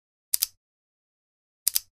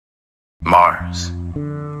Mars.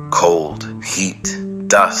 Cold, heat,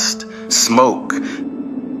 dust, smoke,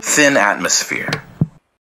 thin atmosphere.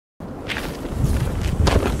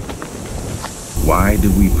 Why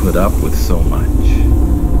do we put up with so much?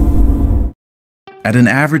 At an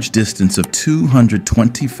average distance of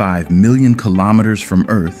 225 million kilometers from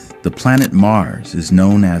Earth, the planet Mars is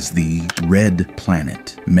known as the Red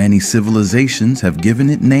Planet. Many civilizations have given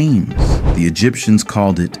it names. The Egyptians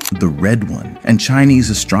called it the Red One, and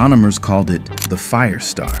Chinese astronomers called it the Fire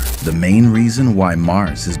Star. The main reason why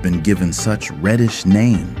Mars has been given such reddish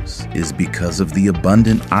names is because of the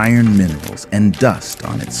abundant iron minerals and dust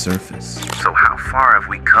on its surface. So how far have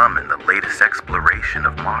we come in the latest exploration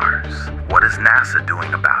of Mars? What is NASA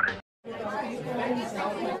doing about it?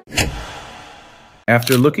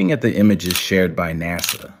 After looking at the images shared by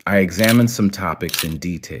NASA, I examined some topics in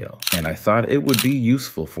detail, and I thought it would be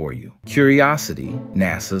useful for you. Curiosity,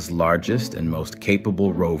 NASA's largest and most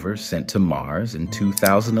capable rover sent to Mars in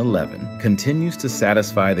 2011, continues to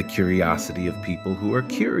satisfy the curiosity of people who are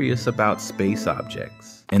curious about space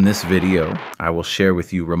objects. In this video, I will share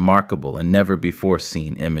with you remarkable and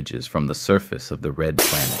never-before-seen images from the surface of the Red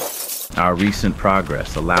Planet. Our recent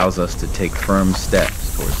progress allows us to take firm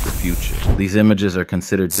steps towards the future. These images are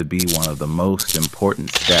considered to be one of the most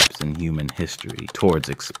important steps in human history towards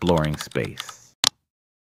exploring space.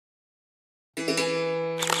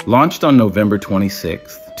 Launched on November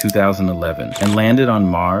 26, 2011, and landed on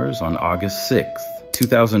Mars on August 6,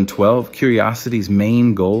 2012, Curiosity's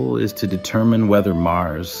main goal is to determine whether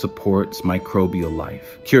Mars supports microbial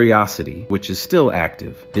life. Curiosity, which is still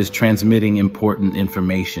active, is transmitting important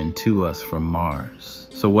information to us from Mars.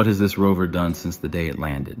 So what has this rover done since the day it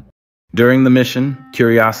landed? During the mission,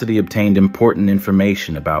 Curiosity obtained important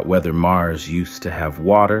information about whether Mars used to have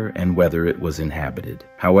water and whether it was inhabited.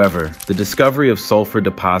 However, the discovery of sulfur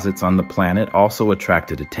deposits on the planet also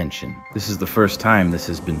attracted attention. This is the first time this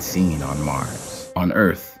has been seen on Mars. On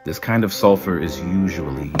Earth, this kind of sulfur is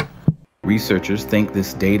usually. Researchers think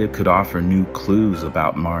this data could offer new clues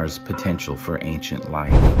about Mars' potential for ancient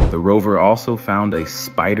life. The rover also found a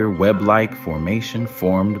spider web-like formation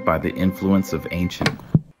formed by the influence of ancient.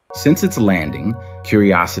 Since its landing,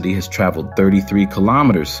 Curiosity has traveled 33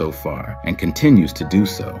 kilometers so far and continues to do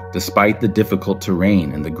so, despite the difficult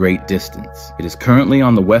terrain and the great distance. It is currently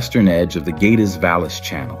on the western edge of the Geddes-Valles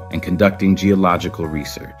Channel and conducting geological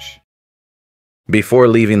research. Before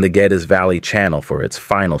leaving the Geddes Valley Channel for its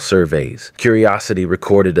final surveys, Curiosity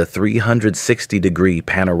recorded a 360-degree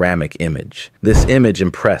panoramic image. This image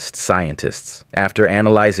impressed scientists. After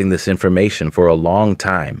analyzing this information for a long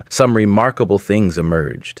time, some remarkable things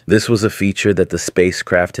emerged. This was a feature that the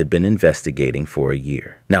spacecraft had been investigating for a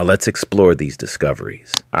year. Now let's explore these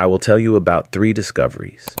discoveries. I will tell you about 3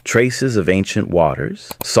 discoveries: traces of ancient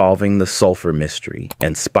waters, solving the sulfur mystery,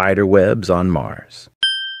 and spider webs on Mars.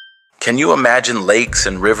 Can you imagine lakes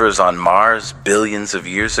and rivers on Mars billions of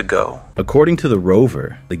years ago? According to the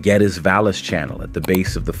rover, the Geddes-Valles Channel at the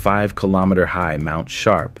base of the 5-kilometer-high Mount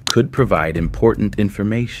Sharp could provide important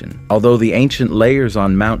information. Although the ancient layers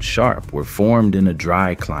on Mount Sharp were formed in a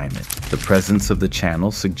dry climate, the presence of the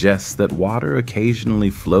channel suggests that water occasionally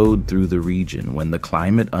flowed through the region when the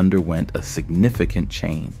climate underwent a significant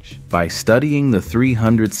change. By studying the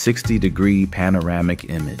 360-degree panoramic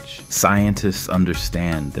image, scientists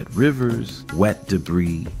understand that rivers, wet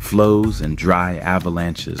debris, flows, and dry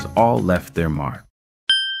avalanches all left their mark.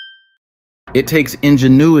 It takes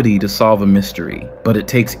ingenuity to solve a mystery, but it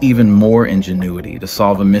takes even more ingenuity to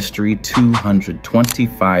solve a mystery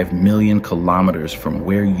 225 million kilometers from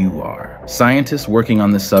where you are. Scientists working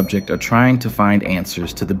on this subject are trying to find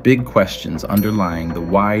answers to the big questions underlying the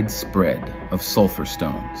wide spread of sulfur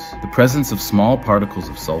stones. The presence of small particles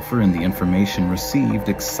of sulfur in the information received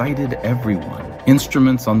excited everyone.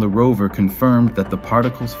 Instruments on the rover confirmed that the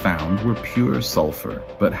particles found were pure sulfur,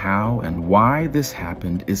 but how and why this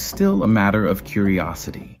happened is still a matter of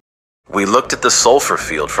curiosity. We looked at the sulfur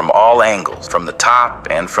field from all angles, from the top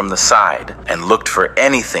and from the side, and looked for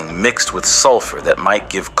anything mixed with sulfur that might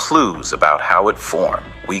give clues about how it formed.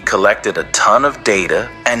 We collected a ton of data,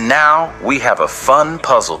 and now we have a fun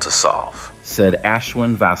puzzle to solve, said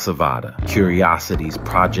Ashwin Vasavada, Curiosity's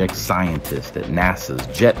project scientist at NASA's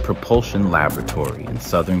Jet Propulsion Laboratory in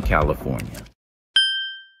Southern California.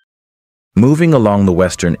 Moving along the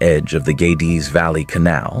western edge of the Geddes Valley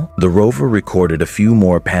Canal, the rover recorded a few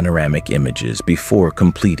more panoramic images before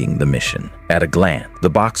completing the mission. At a glance, the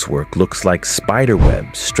boxwork looks like spider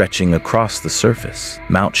webs stretching across the surface.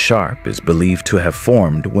 Mount Sharp is believed to have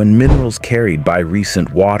formed when minerals carried by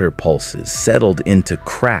recent water pulses settled into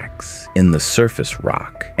cracks in the surface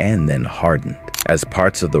rock and then hardened. As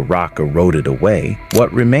parts of the rock eroded away,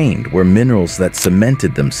 what remained were minerals that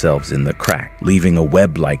cemented themselves in the crack, leaving a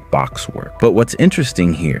web-like boxwork. But what's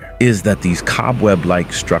interesting here is that these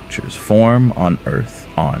cobweb-like structures form on Earth,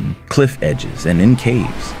 on cliff edges, and in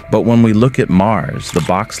caves. But when we look at Mars, the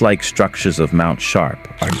box-like structures of Mount Sharp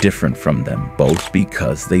are different from them, both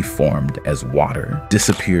because they formed as water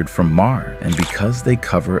disappeared from Mars and because they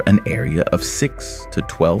cover an area of 6 to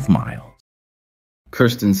 12 miles.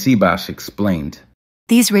 Kirsten Seabash explained,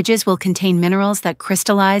 "These ridges will contain minerals that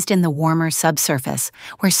crystallized in the warmer subsurface,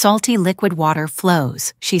 where salty liquid water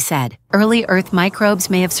flows," she said. "Early Earth microbes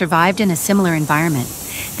may have survived in a similar environment.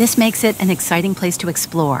 This makes it an exciting place to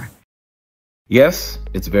explore." Yes,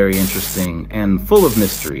 it's very interesting and full of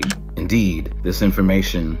mystery. Indeed, this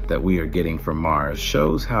information that we are getting from Mars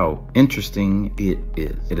shows how interesting it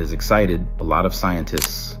is. It has excited a lot of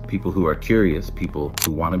scientists, people who are curious, people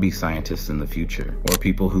who want to be scientists in the future, or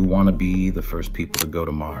people who want to be the first people to go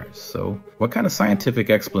to Mars. So, what kind of scientific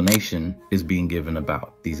explanation is being given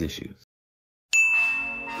about these issues?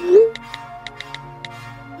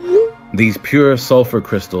 These pure sulfur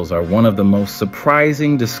crystals are one of the most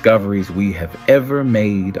surprising discoveries we have ever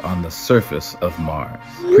made on the surface of Mars.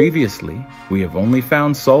 Previously, we have only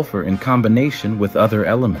found sulfur in combination with other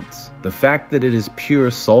elements. The fact that it is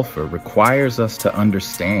pure sulfur requires us to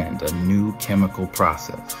understand a new chemical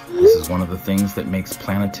process. This is one of the things that makes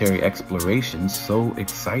planetary exploration so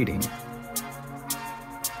exciting.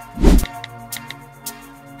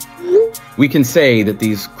 We can say that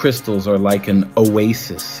these crystals are like an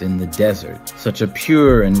oasis in the desert. Such a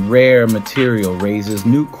pure and rare material raises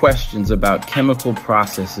new questions about chemical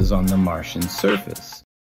processes on the Martian surface.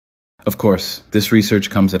 Of course, this research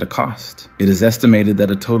comes at a cost. It is estimated that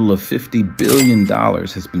a total of $50 billion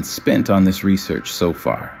has been spent on this research so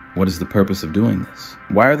far. What is the purpose of doing this?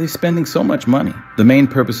 Why are they spending so much money? The main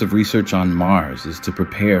purpose of research on Mars is to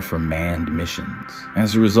prepare for manned missions.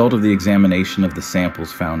 As a result of the examination of the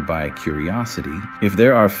samples found by Curiosity, if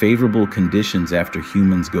there are favorable conditions after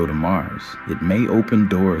humans go to Mars, it may open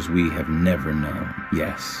doors we have never known.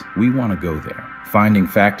 Yes, we want to go there. Finding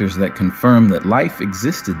factors that confirm that life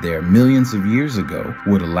existed there millions of years ago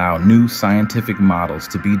would allow new scientific models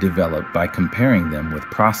to be developed by comparing them with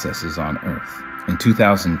processes on Earth. In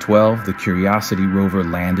 2012, the Curiosity rover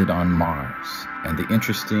landed on Mars, and the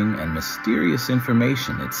interesting and mysterious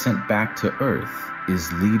information it sent back to Earth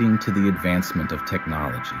is leading to the advancement of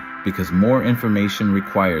technology, because more information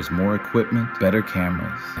requires more equipment, better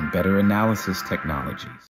cameras, and better analysis technologies.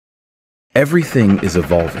 Everything is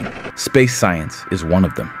evolving. Space science is one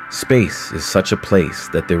of them. Space is such a place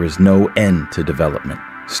that there is no end to development.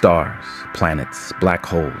 Stars, planets, black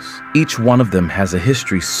holes. Each one of them has a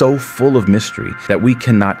history so full of mystery that we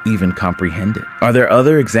cannot even comprehend it. Are there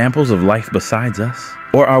other examples of life besides us?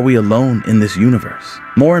 Or are we alone in this universe?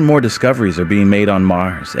 More and more discoveries are being made on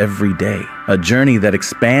Mars every day, a journey that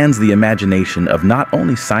expands the imagination of not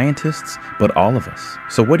only scientists, but all of us.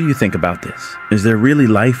 So what do you think about this? Is there really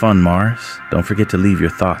life on Mars? Don't forget to leave your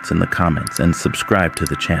thoughts in the comments and subscribe to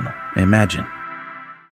the channel. Imagine.